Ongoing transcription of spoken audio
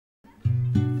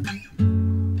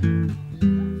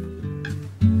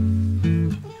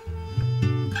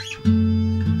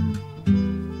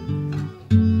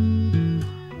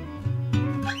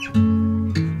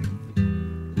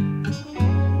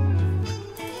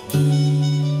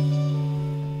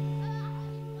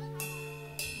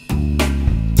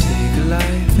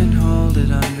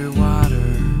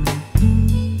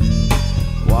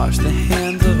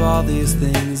these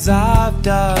things I've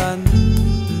done.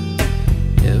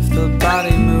 If the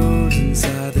body moves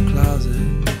inside the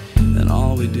closet, then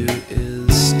all we do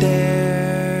is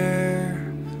stare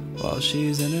while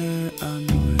she's in her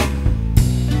underwear.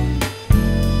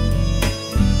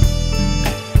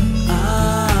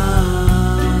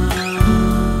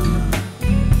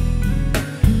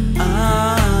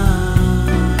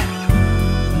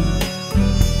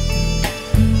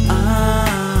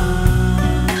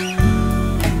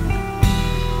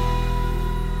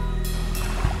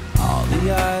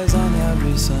 Eyes on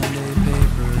every Sunday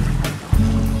paper,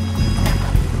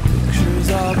 pictures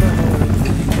of the horrid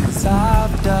things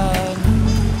I've done.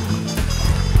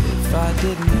 If I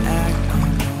didn't act on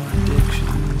more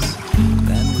addictions,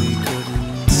 then we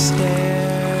couldn't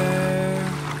stare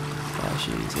while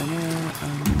she's in her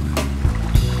underwear.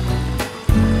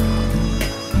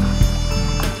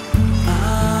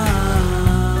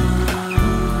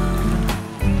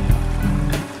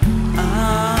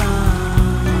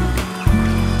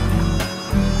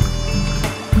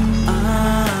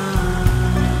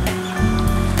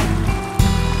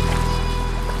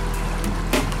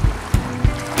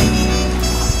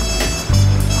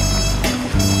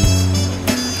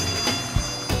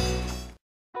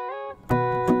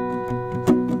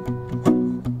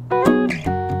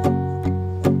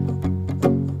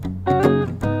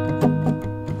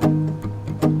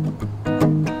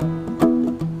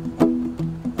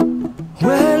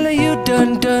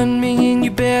 Done me and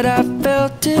you bet I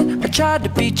felt it. I tried to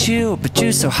beat you, but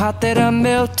you're so hot that I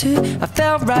melted. I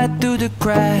fell right through the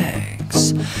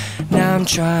cracks. Now I'm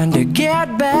trying to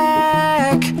get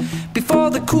back.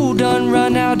 Before the cool done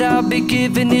run out, I'll be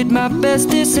giving it my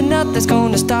bestest, and nothing's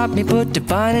gonna stop me but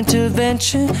divine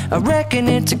intervention. I reckon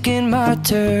it's again my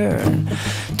turn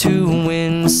to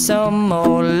win some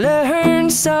or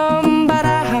learn some, but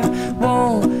I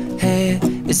won't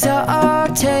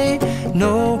hesitate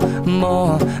no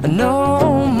more,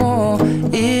 no more.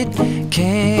 It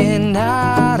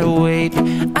cannot wait.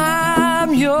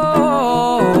 I'm yours.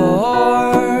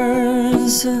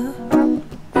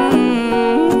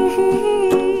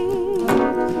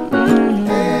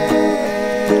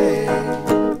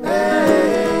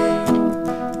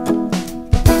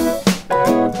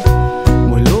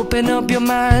 Well, open up your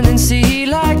mind and see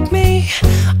like me.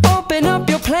 Open up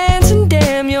your plans and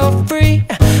damn, you're free.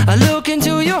 I look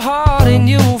into your heart and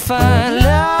you'll find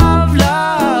love,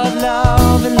 love,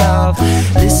 love, and love.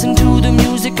 Listen to the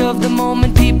music of the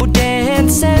moment, people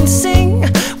dance and sing.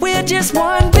 We're just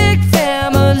one big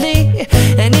family,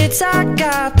 and it's our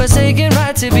God-forsaken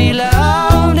right to be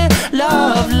loved,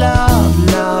 loved,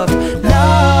 loved, loved,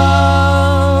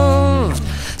 loved.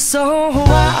 So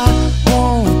I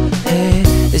won't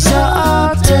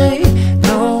hesitate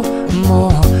no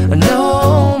more,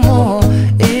 no more.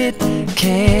 It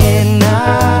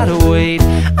cannot wait.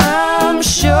 I'm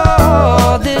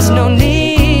sure there's no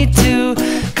need to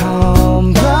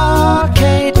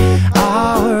complicate.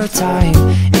 Our time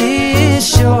is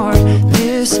short.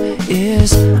 This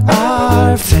is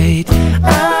our fate.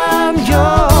 I'm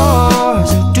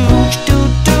yours. Do you,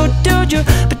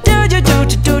 but do you,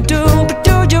 but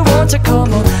do you want to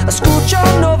come on? I scooch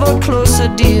on over closer,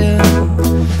 dear,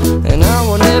 and I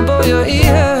will nibble your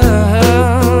ear.